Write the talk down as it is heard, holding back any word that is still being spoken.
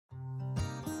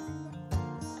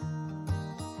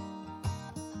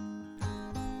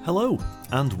Hello,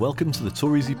 and welcome to the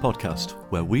Tour Easy podcast,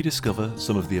 where we discover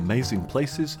some of the amazing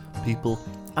places, people,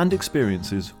 and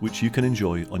experiences which you can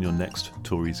enjoy on your next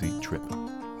Tour Easy trip.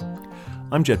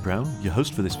 I'm Jed Brown, your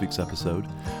host for this week's episode,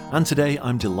 and today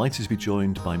I'm delighted to be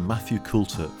joined by Matthew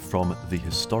Coulter from the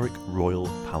Historic Royal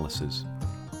Palaces.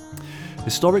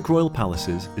 Historic Royal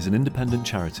Palaces is an independent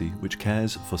charity which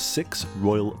cares for 6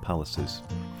 royal palaces.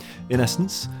 In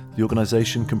essence, the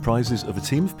organisation comprises of a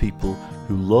team of people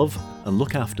who love and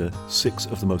look after 6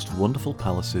 of the most wonderful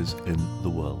palaces in the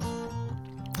world.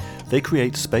 They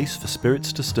create space for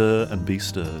spirits to stir and be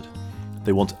stirred.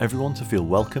 They want everyone to feel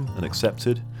welcome and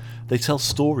accepted. They tell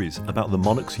stories about the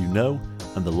monarchs you know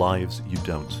and the lives you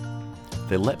don't.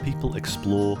 They let people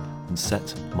explore and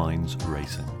set minds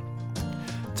racing.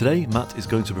 Today, Matt is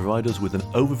going to provide us with an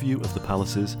overview of the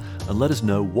palaces and let us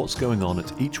know what's going on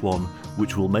at each one,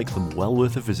 which will make them well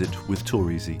worth a visit with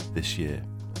Tour Easy this year.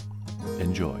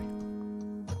 Enjoy.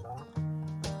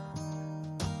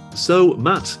 So,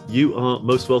 Matt, you are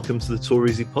most welcome to the Tour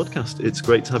Easy podcast. It's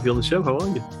great to have you on the show. How are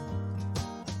you?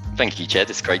 Thank you, Jed.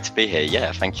 It's great to be here.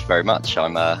 Yeah, thank you very much.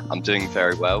 I'm doing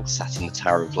very well, sat in the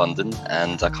Tower of London,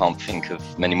 and I can't think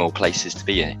of many more places to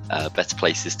be in, better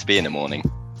places to be in the morning.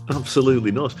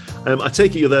 Absolutely not. I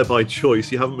take it you're there by choice.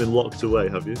 You haven't been locked away,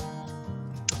 have you?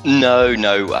 No.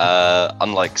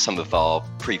 Unlike some of our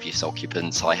previous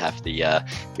occupants, I have the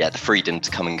freedom to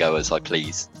come and go as I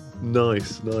please.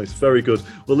 Nice, very good.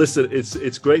 Well, listen,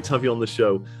 it's great to have you on the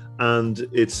show, and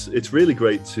it's really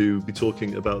great to be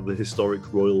talking about the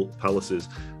historic royal palaces,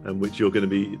 which you're going to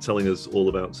be telling us all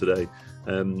about today.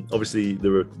 Obviously,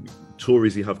 there are Tour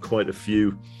Easy have quite a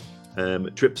few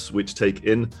trips which take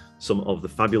in some of the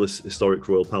fabulous historic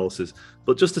royal palaces.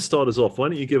 But just to start us off, why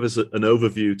don't you give us an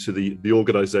overview to the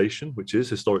organisation, which is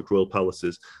Historic Royal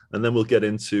Palaces, and then we'll get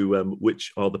into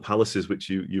which are the palaces which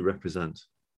you represent.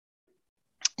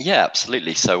 Yeah,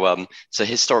 absolutely. So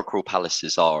Historic Royal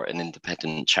Palaces are an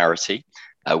independent charity.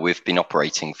 We've been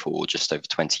operating for just over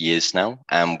 20 years now,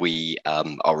 and we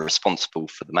are responsible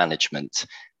for the management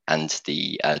and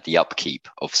the upkeep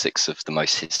of 6 of the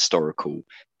most historical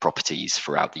properties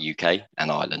throughout the UK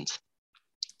and Ireland.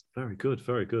 Very good.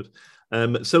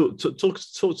 So talk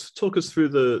us through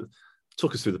the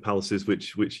palaces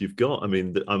which you've got. I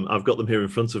mean, I've got them here in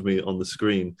front of me on the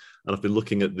screen, and I've been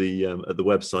looking at the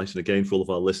website. And again, for all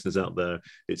of our listeners out there,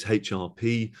 it's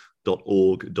hrp.org.uk,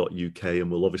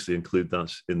 and we'll obviously include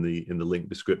that in the link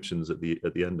descriptions at the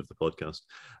end of the podcast.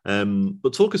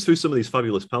 But talk us through some of these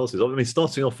fabulous palaces. I mean,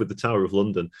 starting off with the Tower of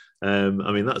London.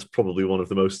 I mean, that's probably one of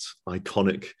the most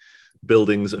iconic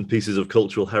buildings and pieces of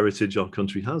cultural heritage our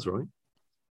country has, right?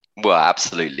 Well,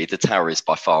 absolutely. The Tower is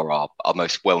by far our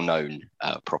most well-known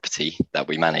property that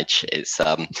we manage. It's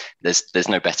there's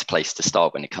no better place to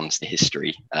start when it comes to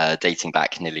history, dating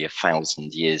back nearly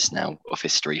 1,000 years now of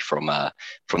history from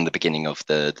the beginning of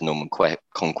the Norman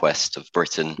conquest of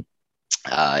Britain.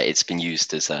 It's been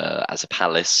used as a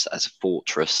palace, as a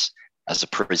fortress, as a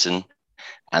prison,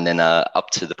 and then up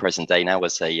to the present day now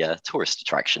as a tourist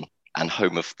attraction and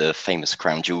home of the famous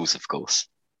crown jewels, of course.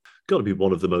 Got to be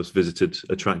one of the most visited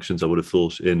attractions, I would have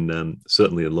thought, in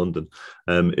certainly in London,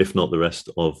 if not the rest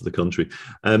of the country.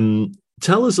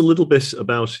 Tell us a little bit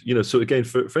about, so again,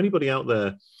 for anybody out there,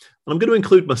 and I'm going to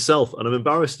include myself, and I'm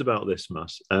embarrassed about this,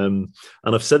 Matt, and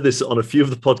I've said this on a few of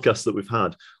the podcasts that we've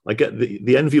had. I get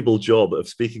the enviable job of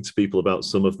speaking to people about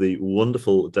some of the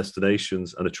wonderful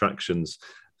destinations and attractions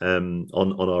on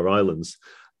our islands.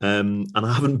 And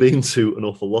I haven't been to an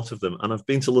awful lot of them. And I've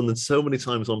been to London so many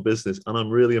times on business, and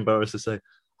I'm really embarrassed to say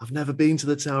I've never been to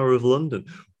the Tower of London.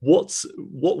 What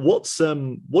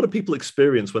do people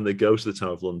experience when they go to the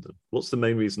Tower of London? What's the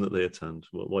main reason that they attend?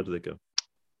 Why do they go?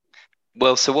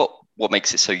 Well, so what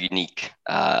makes it so unique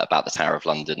about the Tower of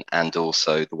London, and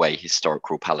also the way Historic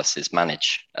Royal Palaces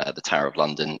manage the Tower of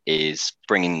London, is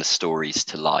bringing the stories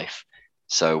to life.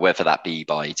 So whether that be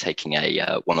by taking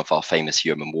one of our famous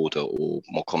Yeoman Warder, or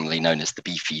more commonly known as the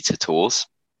Beefeater tours,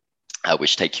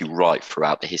 which take you right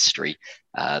throughout the history,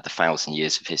 the 1,000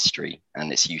 years of history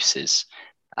and its uses,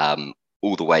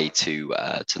 all the way to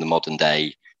the modern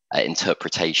day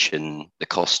interpretation, the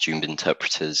costumed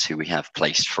interpreters who we have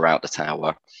placed throughout the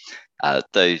tower.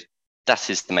 Though that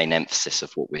is the main emphasis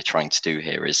of what we're trying to do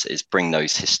here, is bring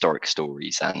those historic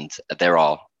stories, and there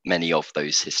are many of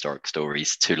those historic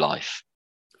stories, to life.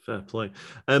 Fair play.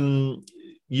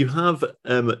 You have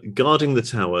guarding the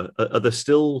tower. Are there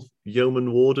still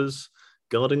yeoman warders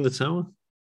guarding the tower?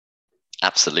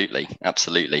 Absolutely.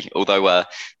 Although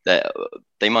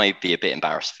they might be a bit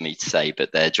embarrassed for me to say,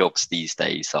 but their jobs these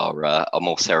days are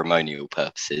more ceremonial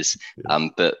purposes. Yeah.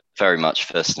 But very much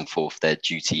first and foremost, their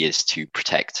duty is to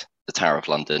protect the the Tower of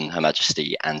London, Her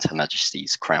Majesty and Her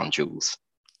Majesty's crown jewels.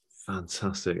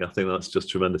 Fantastic. I think that's just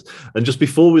tremendous. And just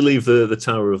before we leave the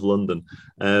Tower of London,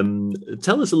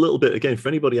 tell us a little bit, again, for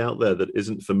anybody out there that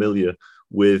isn't familiar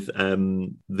with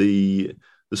the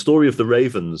story of the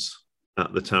ravens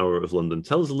at the Tower of London.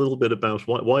 Tell us a little bit about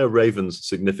why are ravens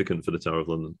significant for the Tower of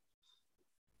London?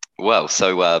 Well,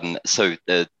 so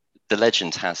the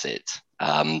legend has it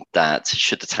that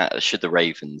should the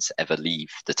ravens ever leave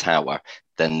the tower,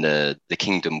 then the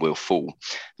kingdom will fall.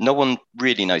 No one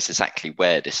really knows exactly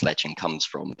where this legend comes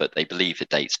from, but they believe it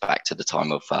dates back to the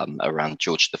time of around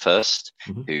George I,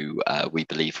 mm-hmm. who we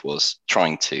believe was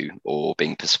trying to or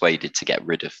being persuaded to get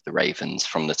rid of the ravens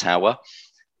from the tower.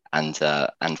 And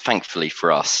thankfully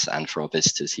for us and for our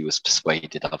visitors, he was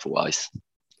persuaded otherwise.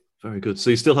 Very good. So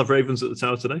you still have ravens at the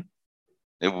tower today?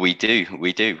 We do.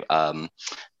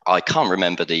 I can't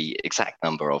remember the exact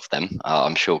number of them.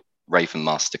 I'm sure Raven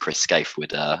Master Chris Scaife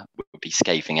would be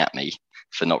scathing at me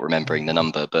for not remembering the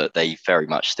number, but they very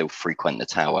much still frequent the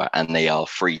tower and they are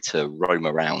free to roam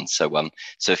around. So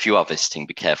if you are visiting,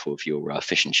 be careful of your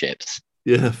fish and chips.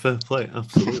 Yeah, fair play,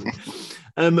 absolutely.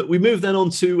 We move then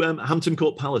on to Hampton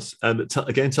Court Palace.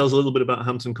 Again, tell us a little bit about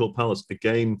Hampton Court Palace.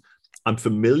 Again, I'm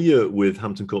familiar with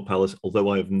Hampton Court Palace,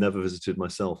 although I have never visited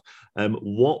myself.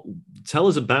 Tell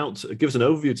us about, give us an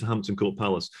overview to Hampton Court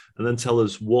Palace, and then tell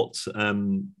us what,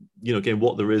 again,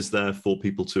 what there is there for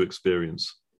people to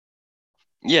experience.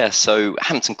 Yeah, so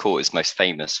Hampton Court is most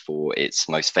famous for its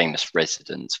most famous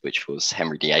resident, which was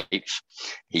Henry VIII.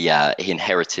 He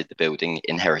inherited the building,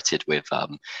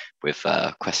 with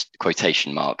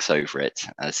quotation marks over it,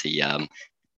 as he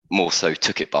more so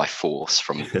took it by force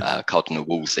from Cardinal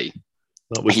Wolsey.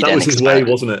 That was his way,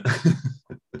 wasn't it?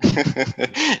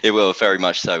 It will, very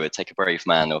much so. It'd take a brave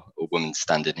man or woman to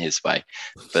stand in his way.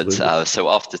 Absolutely. But so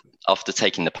after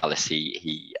taking the palace,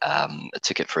 he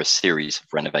took it for a series of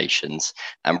renovations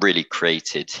and really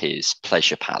created his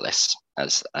pleasure palace,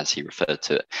 as he referred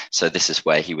to it. So this is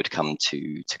where he would come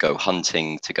to go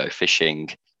hunting, to go fishing,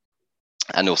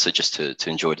 and also just to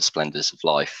enjoy the splendors of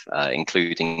life,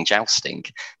 including jousting,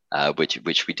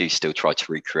 which we do still try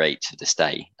to recreate to this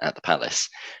day at the palace.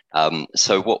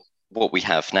 So what we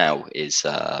have now is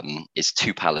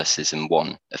two palaces in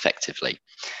one, effectively.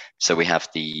 So we have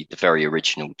the very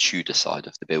original Tudor side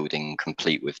of the building,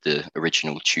 complete with the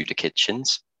original Tudor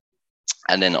kitchens.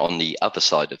 And then on the other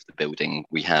side of the building,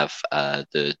 we have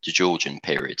the Georgian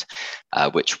period,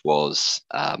 which was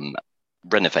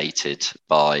renovated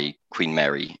by Queen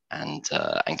Mary and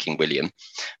King William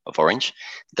of Orange.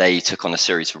 They took on a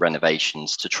series of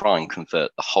renovations to try and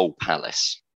convert the whole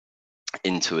palace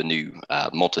into a new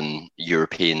modern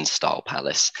European style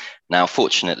palace. Now,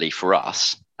 fortunately for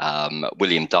us,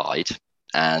 William died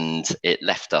and it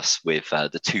left us with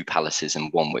the two palaces in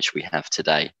one, which we have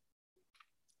today.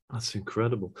 That's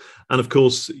incredible. And of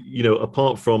course,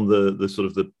 apart from the sort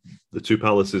of the two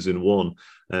palaces in one,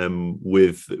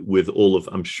 with all of,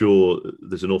 I'm sure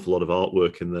there's an awful lot of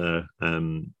artwork in there,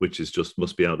 which is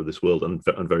must be out of this world and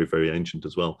very, very ancient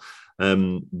as well.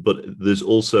 But there's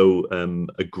also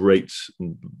a great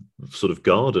sort of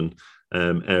garden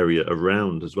area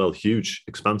around as well, huge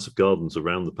expansive gardens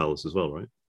around the palace as well, right?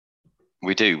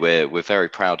 We do. We're very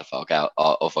proud of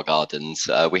our gardens.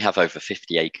 We have over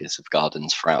 50 acres of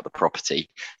gardens throughout the property,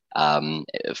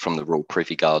 from the Royal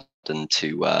Privy Garden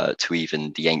to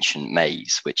even the ancient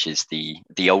maze, which is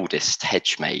the oldest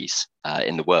hedge maze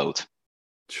in the world.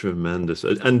 Tremendous.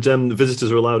 And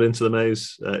visitors are allowed into the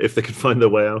maze if they can find their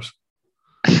way out.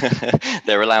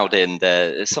 They're allowed in.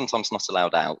 They're sometimes not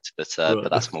allowed out, but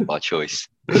that's more by choice.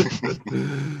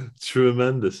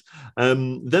 Tremendous.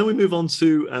 Then we move on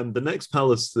to the next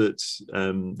palace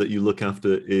that you look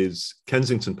after is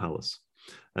Kensington Palace.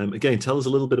 Again, tell us a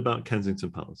little bit about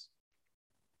Kensington Palace.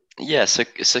 Yeah, so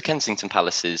Kensington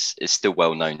Palace is still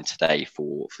well known today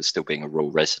for still being a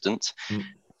royal residence.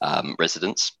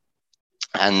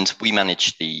 And we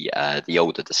managed the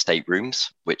older estate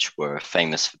rooms, which were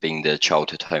famous for being the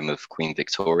childhood home of Queen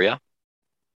Victoria.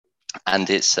 And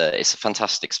it's a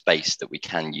fantastic space that we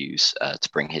can use to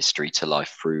bring history to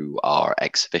life through our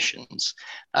exhibitions,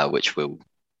 which we'll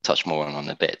touch more on in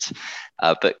a bit.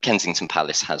 But Kensington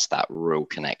Palace has that royal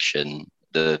connection.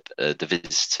 The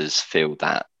visitors feel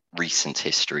that recent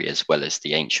history as well as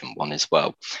the ancient one as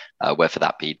well, whether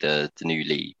that be the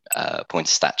newly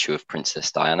appointed statue of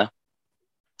Princess Diana,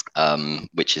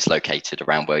 which is located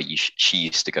around where she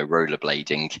used to go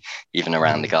rollerblading, even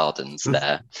around the gardens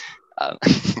there.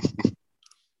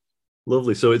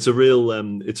 Lovely. So it's a real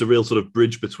sort of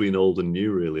bridge between old and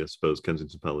new, really, I suppose,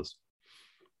 Kensington Palace.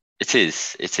 It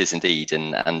is indeed,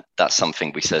 and that's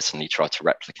something we certainly try to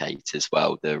replicate as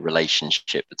well. The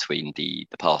relationship between the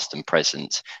past and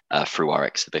present through our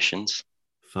exhibitions.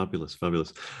 Fabulous,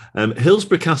 fabulous.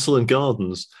 Hillsborough Castle and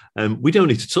Gardens, we don't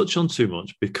need to touch on too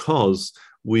much because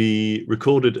we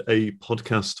recorded a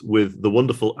podcast with the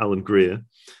wonderful Alan Greer,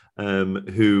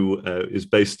 who is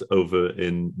based over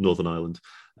in Northern Ireland.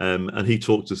 And he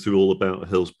talked us through all about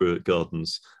Hillsborough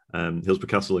Gardens, Hillsborough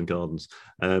Castle and Gardens.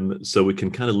 So we can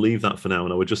kind of leave that for now.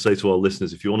 And I would just say to our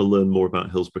listeners, if you want to learn more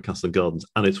about Hillsborough Castle and Gardens,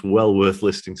 and it's well worth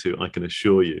listening to, I can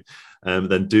assure you,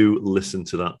 then do listen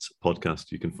to that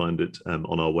podcast. You can find it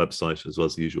on our website as well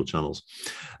as the usual channels.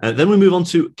 Then we move on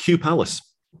to Kew Palace.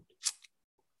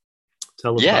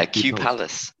 Tell us about Kew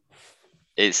Palace.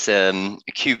 It's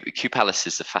Kew Palace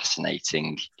is a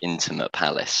fascinating, intimate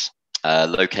palace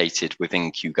located within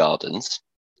Kew Gardens.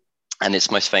 And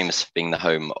it's most famous for being the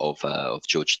home of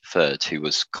George III, who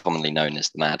was commonly known as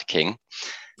the Mad King,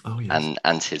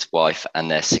 and his wife and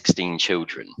their 16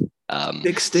 children.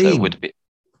 16? So it would be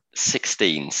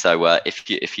 16. So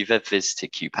if you've ever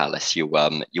visited Kew Palace, you'll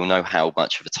know how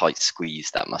much of a tight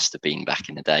squeeze that must have been back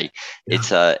in the day.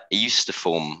 Yeah. It used to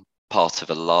form part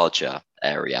of a larger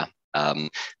area.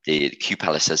 The Kew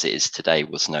Palace as it is today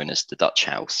was known as the Dutch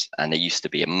House, and there used to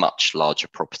be a much larger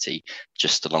property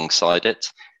just alongside it.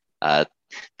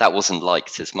 That wasn't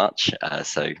liked as much,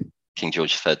 so King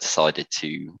George III decided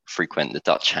to frequent the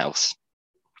Dutch House,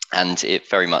 and it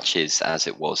very much is, as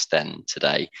it was then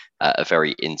today, a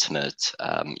very intimate.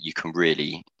 You can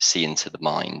really see into the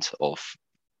mind of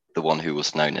the one who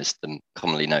was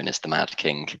commonly known as the Mad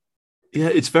King. Yeah,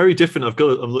 it's very different. I'm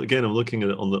looking at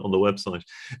it on the website.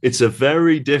 It's a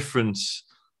very different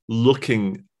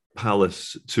looking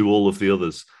palace to all of the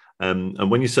others. And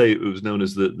when you say it was known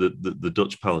as the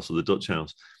Dutch Palace or the Dutch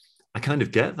House, I kind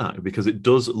of get that because it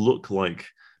does look like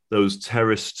those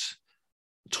terraced,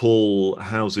 tall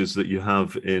houses that you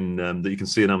have in that you can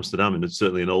see in Amsterdam, and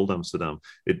certainly in old Amsterdam.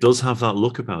 It does have that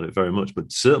look about it very much, but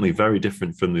certainly very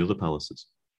different from the other palaces.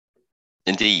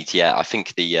 Indeed, yeah. I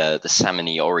think the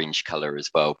salmony orange color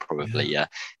as well probably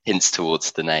hints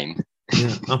towards the name.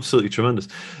 Yeah, absolutely tremendous.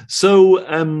 So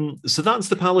that's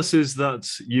the palaces that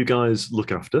you guys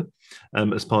look after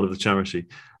as part of the charity.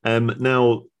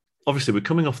 Now, obviously, we're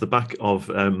coming off the back of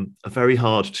a very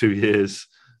hard 2 years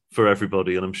for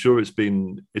everybody, and I'm sure it's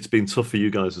been tough for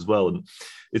you guys as well. And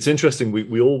it's interesting.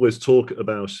 We always talk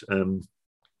about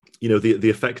the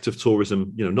effect of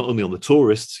tourism. Not only on the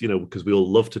tourists, because we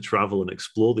all love to travel and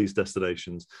explore these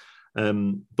destinations,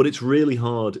 but it's really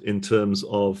hard in terms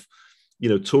of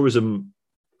tourism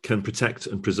can protect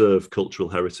and preserve cultural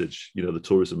heritage, the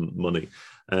tourism money.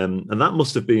 And that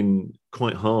must have been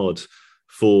quite hard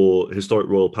for historic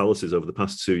royal palaces over the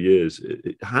past 2 years.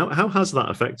 How has that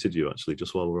affected you, actually,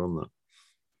 just while we're on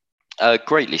that?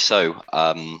 Greatly so.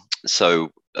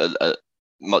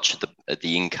 Much of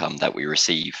the income that we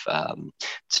receive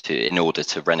in order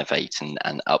to renovate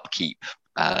and upkeep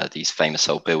these famous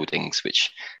old buildings,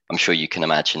 which I'm sure you can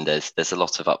imagine there's a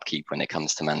lot of upkeep when it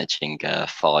comes to managing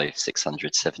 500,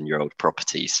 600, 7-year-old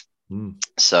properties.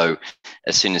 So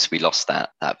as soon as we lost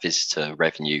that visitor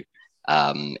revenue,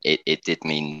 it did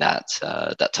mean that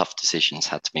tough decisions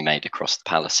had to be made across the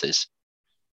palaces.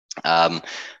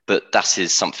 But that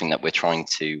is something that we're trying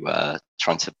to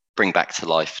bring back to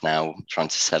life now, trying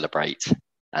to celebrate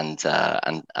and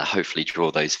hopefully draw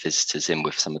those visitors in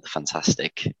with some of the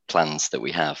fantastic plans that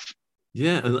we have.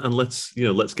 Yeah, and let's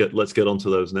get onto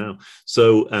those now.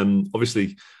 So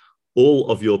obviously, all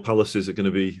of your palaces are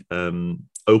going to be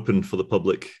open for the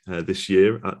public this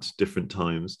year at different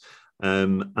times,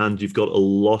 and you've got a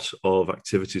lot of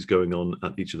activities going on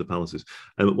at each of the palaces.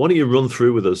 Why don't you run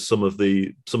through with us some of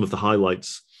the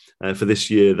highlights for this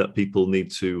year that people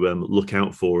need to look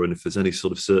out for, and if there's any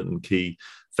sort of certain key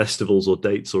festivals or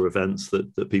dates or events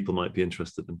that people might be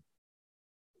interested in?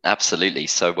 Absolutely.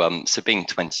 So being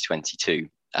 2022,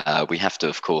 we have to,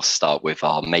 of course, start with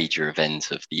our major event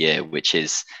of the year, which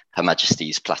is Her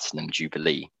Majesty's Platinum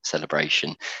Jubilee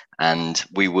celebration. And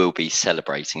we will be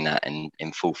celebrating that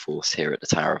in full force here at the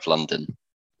Tower of London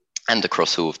and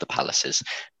across all of the palaces.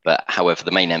 But however,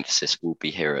 the main emphasis will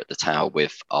be here at the Tower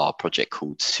with our project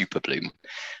called Superbloom,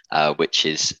 which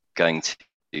is going to,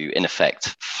 in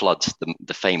effect, flood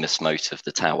the famous moat of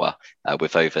the tower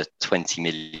with over 20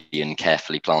 million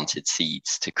carefully planted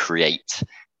seeds to create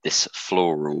this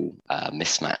floral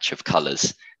mismatch of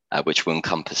colours, which will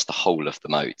encompass the whole of the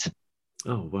moat.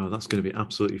 Oh wow, that's going to be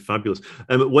absolutely fabulous.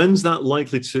 When's that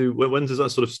likely to? When does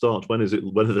that sort of start? When is it?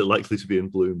 When are they likely to be in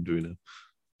bloom? Do we know?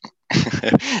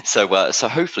 So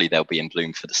hopefully they'll be in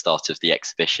bloom for the start of the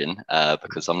exhibition,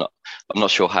 because I'm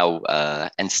not sure how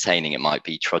entertaining it might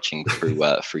be trudging through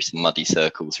some muddy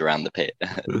circles around the pit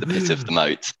the pit of the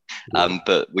moat.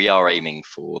 But we are aiming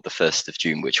for the 1st of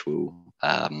June, which will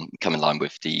come in line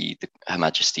with the Her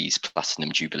Majesty's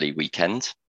Platinum Jubilee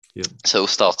weekend. Yeah. So it'll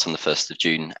start on the 1st of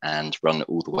June and run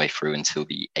all the way through until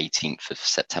the 18th of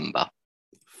September.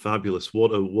 Fabulous!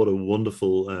 What a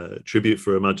wonderful tribute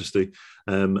for Her Majesty,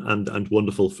 and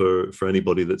wonderful for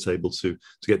anybody that's able to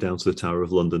get down to the Tower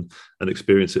of London and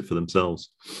experience it for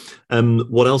themselves.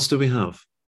 What else do we have?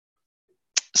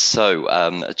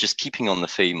 So just keeping on the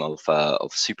theme of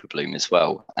Super Bloom as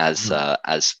well,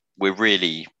 as we're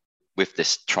really with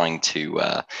this trying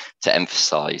to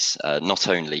emphasise not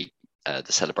only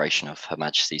the celebration of Her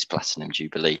Majesty's Platinum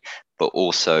Jubilee, but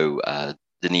also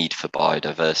the need for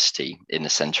biodiversity in the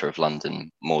centre of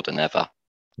London more than ever.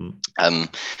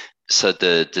 So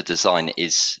the design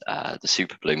is, the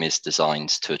Super Bloom is designed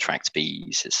to attract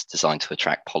bees. It's designed to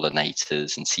attract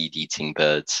pollinators and seed-eating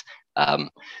birds.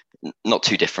 Not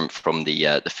too different from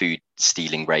the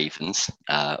food-stealing ravens,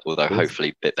 although hopefully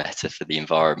a bit better for the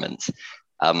environment.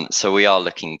 So we are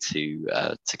looking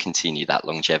to continue that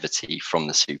longevity from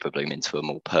the Super Bloom into a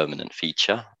more permanent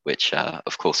feature, which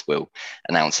of course we'll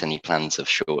announce any plans of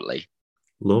shortly.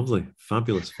 Lovely,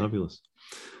 fabulous.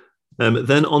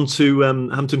 Then on to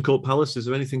Hampton Court Palace. Is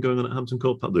there anything going on at Hampton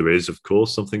Court Palace? There is, of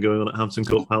course, something going on at Hampton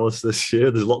Court Palace this year.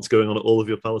 There's lots going on at all of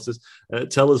your palaces.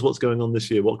 Tell us what's going on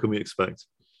this year. What can we expect?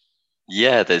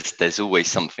 Yeah, there's always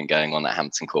something going on at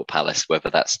Hampton Court Palace, whether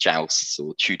that's jousts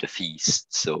or Tudor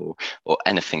feasts or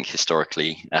anything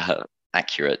historically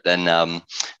accurate. Then,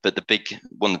 but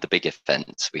one of the big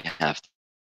events we have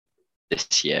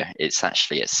this year, it's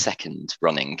actually its second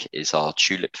running, is our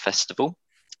Tulip Festival.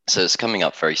 So it's coming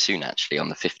up very soon, actually, on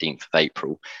the 15th of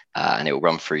April, and it will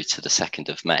run through to the 2nd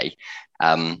of May.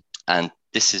 And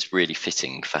this is really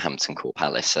fitting for Hampton Court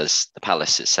Palace, as the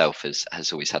palace itself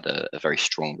has always had a very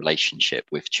strong relationship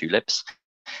with tulips.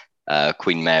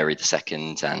 Queen Mary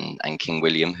II and King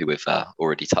William, who we've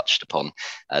already touched upon,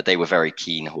 they were very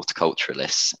keen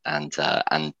horticulturalists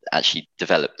and actually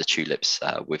developed the tulips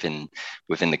within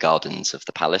the gardens of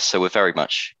the palace. So we're very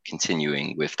much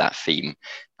continuing with that theme.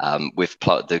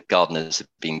 The gardeners have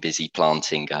been busy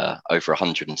planting over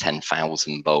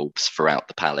 110,000 bulbs throughout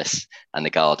the palace and the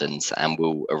gardens, and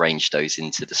we'll arrange those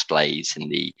into displays in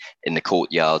the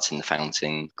courtyards, in the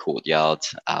fountain courtyard,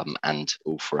 and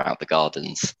all throughout the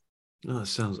gardens. Oh, that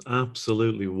sounds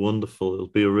absolutely wonderful. It'll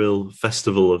be a real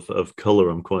festival of colour,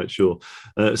 I'm quite sure.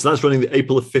 So that's running the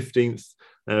April the 15th,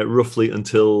 roughly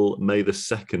until May the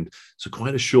 2nd. So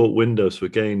quite a short window. So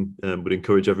again, would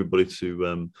encourage everybody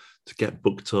to get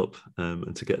booked up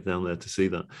and to get down there to see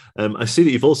that. I see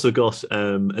that you've also got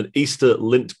an Easter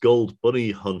Lint Gold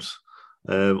Bunny Hunt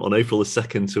on April the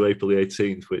 2nd to April the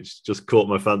 18th, which just caught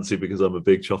my fancy because I'm a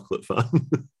big chocolate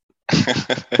fan.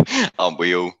 Aren't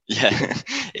we all? Yeah,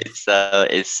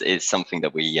 it's something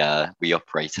that we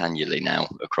operate annually now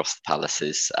across the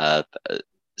palaces.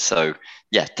 So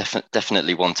yeah,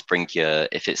 definitely want to bring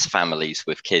if it's families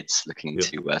with kids looking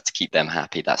to keep them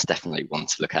happy, that's definitely one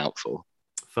to look out for.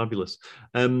 Fabulous.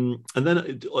 And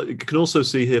then you can also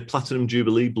see here Platinum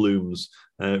Jubilee blooms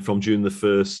from June the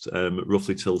 1st,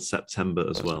 roughly till September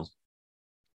as well.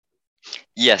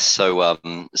 Yes, so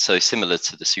similar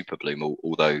to the Super Bloom,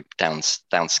 although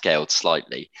downscaled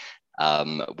slightly,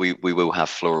 we will have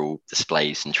floral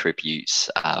displays and tributes,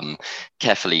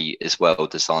 carefully as well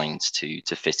designed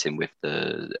to fit in with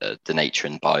the nature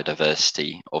and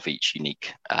biodiversity of each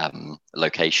unique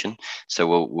location.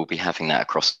 So we'll be having that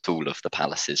across all of the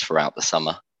palaces throughout the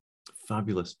summer.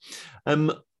 Fabulous.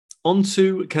 On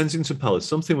to Kensington Palace,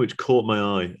 something which caught my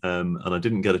eye, and I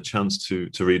didn't get a chance to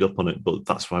read up on it, but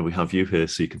that's why we have you here,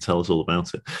 so you can tell us all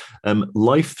about it.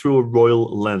 Life Through a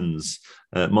Royal Lens,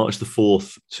 March the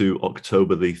 4th to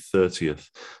October the 30th.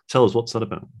 Tell us, what's that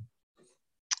about?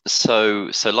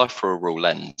 So Life Through a Royal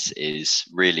Lens is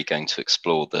really going to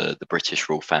explore the British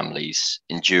royal family's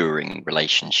enduring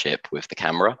relationship with the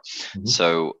camera. Mm-hmm.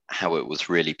 So how it was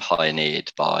really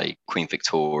pioneered by Queen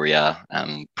Victoria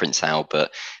and Prince Albert.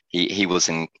 He was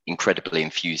incredibly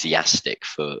enthusiastic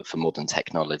for modern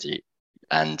technology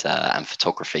and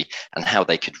photography, and how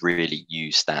they could really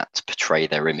use that to portray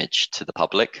their image to the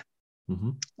public.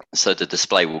 Mm-hmm. So the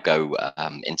display will go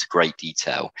into great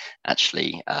detail,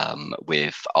 actually,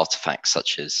 with artifacts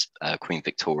such as Queen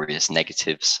Victoria's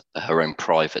negatives, her own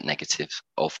private negative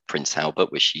of Prince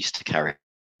Albert, which she used to carry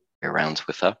around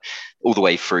with her, all the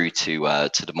way through to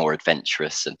the more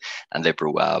adventurous and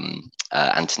liberal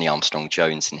Anthony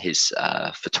Armstrong-Jones and his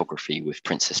photography with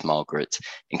Princess Margaret,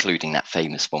 including that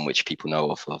famous one which people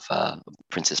know of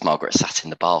Princess Margaret sat in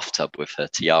the bathtub with her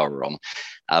tiara on,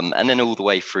 and then all the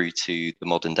way through to the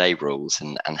modern day royals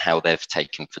and how they've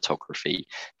taken photography,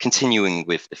 continuing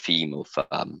with the theme of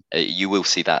you will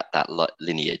see that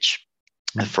lineage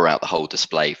throughout the whole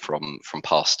display from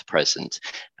past to present.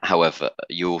 However,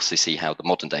 you also see how the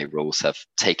modern day royals have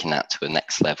taken that to a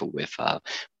next level with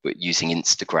using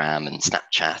Instagram and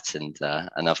Snapchat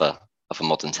and other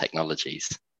modern technologies.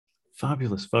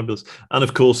 Fabulous. And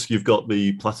of course, you've got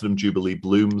the Platinum Jubilee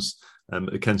blooms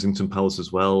at Kensington Palace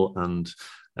as well, and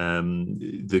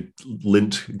the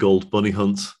Lint Gold Bunny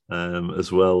Hunt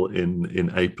as well in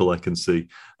April, I can see.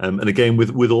 And again,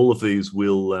 with all of these,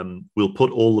 we'll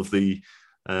put all of the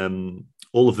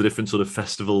different sort of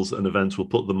festivals and events. We'll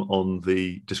put them on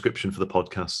the description for the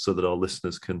podcast so that our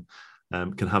listeners can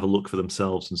have a look for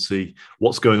themselves and see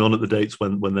what's going on at the dates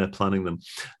when they're planning them.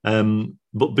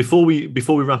 But before we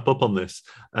wrap up on this,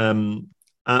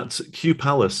 at Kew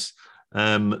Palace,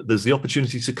 there's the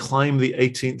opportunity to climb the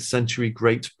 18th century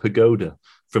Great Pagoda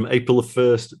from April the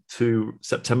 1st to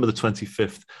September the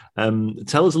 25th.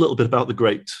 Tell us a little bit about the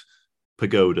Great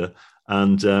Pagoda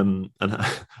and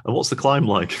what's the climb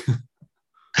like?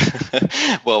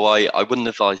 Well, I wouldn't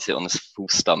advise it on a full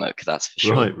stomach, that's for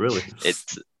sure. Right, really?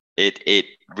 It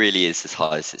really is as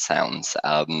high as it sounds,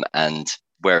 and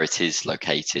where it is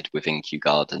located within Kew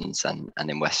Gardens and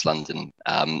in West London,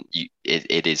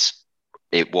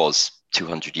 it was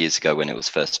 200 years ago when it was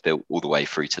first built, all the way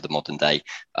through to the modern day,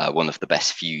 one of the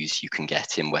best views you can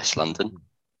get in West London.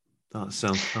 That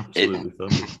sounds absolutely fun.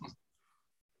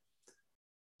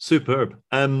 Superb.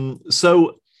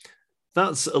 So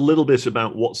that's a little bit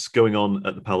about what's going on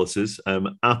at the palaces.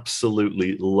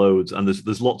 Absolutely loads, and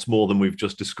there's lots more than we've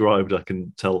just described. I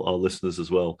can tell our listeners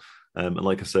as well. And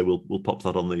like I say, we'll pop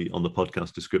that on the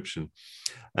podcast description.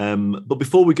 But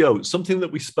before we go, something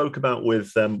that we spoke about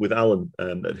with Alan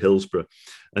at Hillsborough,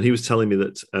 and he was telling me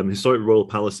that Historic Royal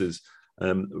Palaces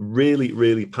really,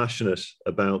 really passionate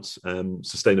about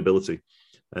sustainability.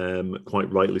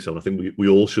 Quite rightly so. And I think we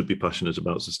all should be passionate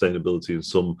about sustainability in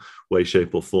some way,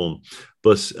 shape or form.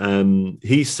 But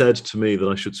he said to me that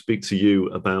I should speak to you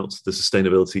about the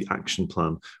Sustainability Action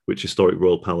Plan, which Historic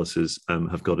Royal Palaces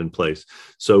have got in place.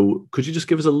 So could you just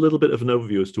give us a little bit of an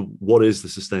overview as to what is the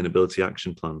Sustainability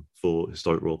Action Plan for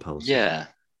Historic Royal Palaces? Yeah,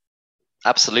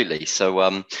 absolutely.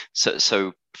 So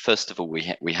first of all,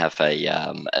 we have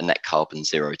a net carbon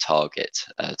zero target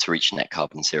to reach net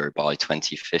carbon zero by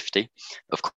 2050.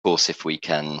 Of course, if we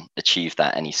can achieve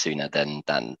that any sooner, then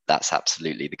that's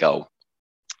absolutely the goal.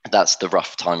 That's the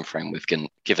rough time frame we've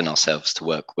given ourselves to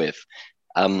work with.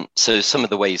 So some of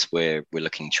the ways we're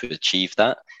looking to achieve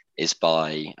that is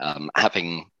by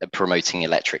promoting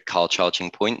electric car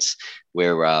charging points. We've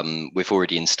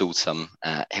already installed some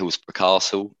at Hillsborough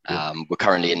Castle. We're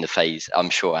currently in the phase,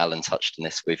 I'm sure Alan touched on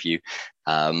this with you.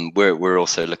 We're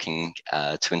also looking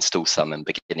to install some and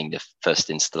beginning the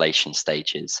first installation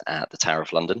stages at the Tower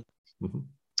of London.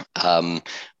 Mm-hmm.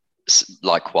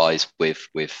 Likewise with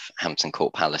Hampton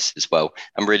Court Palace as well,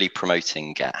 and really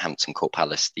promoting at Hampton Court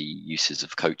Palace the uses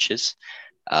of coaches,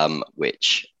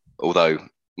 which, although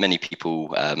many people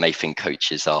may think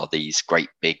coaches are these great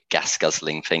big gas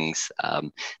guzzling things,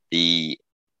 the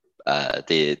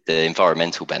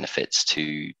environmental benefits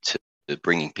to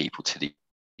bringing people to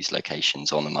these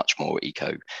locations on a much more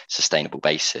eco-sustainable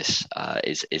basis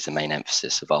is a main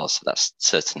emphasis of ours. So that's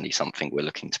certainly something we're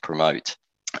looking to promote.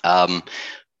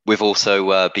 We've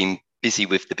also been busy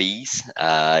with the bees,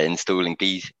 installing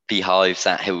beehives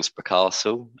at Hillsborough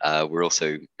Castle. We're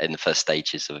also in the first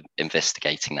stages of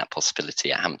investigating that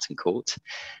possibility at Hampton Court.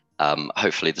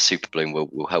 Hopefully the super bloom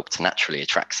will help to naturally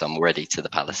attract some already to the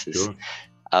palaces.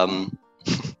 Sure.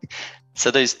 So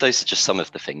those are just some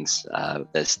of the things.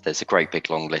 There's a great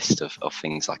big long list of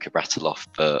things I could rattle off,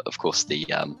 but of course the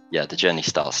journey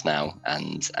starts now,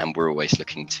 and we're always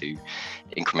looking to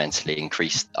incrementally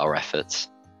increase our efforts.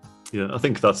 Yeah, I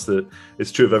think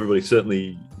it's true of everybody.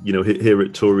 Certainly, here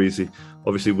at Toureasy,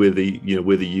 obviously we're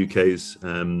the UK's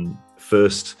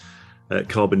first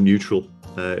carbon neutral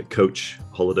coach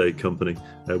holiday company,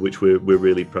 which we're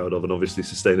really proud of, and obviously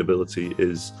sustainability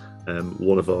is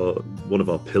one of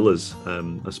our pillars,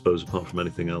 I suppose, apart from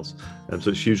anything else. So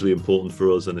it's hugely important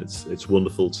for us, and it's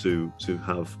wonderful to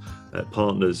have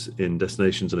partners in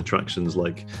destinations and attractions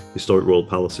like Historic Royal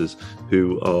Palaces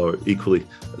who are equally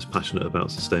as passionate about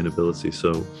sustainability.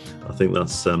 So I think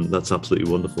that's absolutely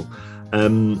wonderful.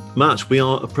 Matt, we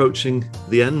are approaching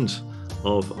the end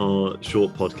of our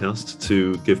short podcast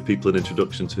to give people an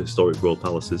introduction to historic royal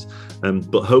palaces.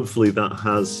 But hopefully that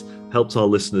has helped our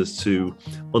listeners to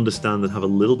understand and have a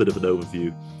little bit of an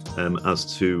overview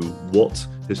as to what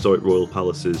historic royal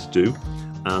palaces do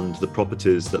and the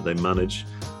properties that they manage,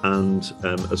 and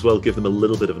as well give them a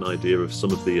little bit of an idea of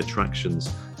some of the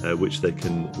attractions which they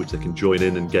can join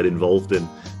in and get involved in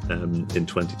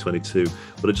 2022.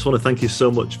 But I just want to thank you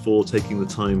so much for taking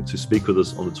the time to speak with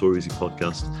us on the Tour Easy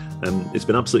podcast. It's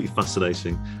been absolutely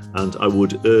fascinating, and I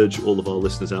would urge all of our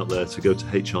listeners out there to go to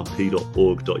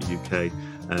hrp.org.uk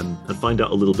and find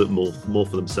out a little bit more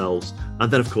for themselves,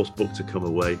 and then of course book to come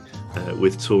away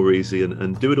with Tour Easy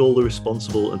and do it all the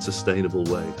responsible and sustainable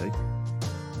way.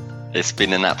 It's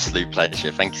been an absolute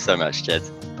pleasure. Thank you so much, Jed.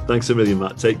 Thanks a million,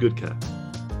 Matt. Take good care.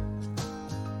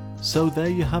 So there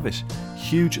you have it.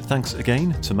 Huge thanks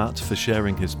again to Matt for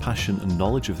sharing his passion and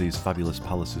knowledge of these fabulous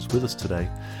palaces with us today.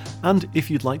 And if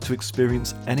you'd like to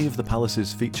experience any of the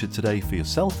palaces featured today for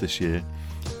yourself this year,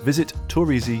 visit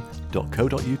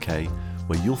toureasy.co.uk,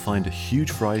 where you'll find a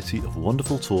huge variety of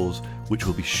wonderful tours which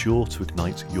will be sure to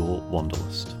ignite your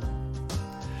wanderlust.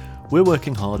 We're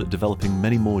working hard at developing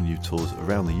many more new tours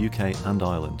around the UK and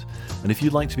Ireland, and if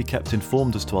you'd like to be kept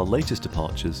informed as to our latest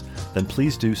departures, then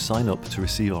please do sign up to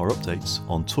receive our updates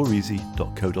on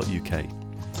toureasy.co.uk.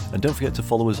 And don't forget to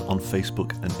follow us on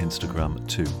Facebook and Instagram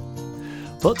too.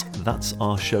 But that's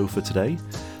our show for today.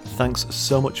 Thanks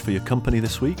so much for your company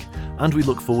this week, and we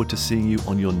look forward to seeing you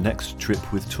on your next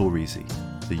trip with Tour Easy,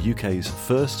 the UK's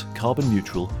first carbon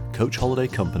neutral coach holiday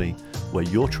company where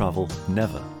your travel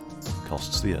never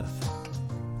costs the earth.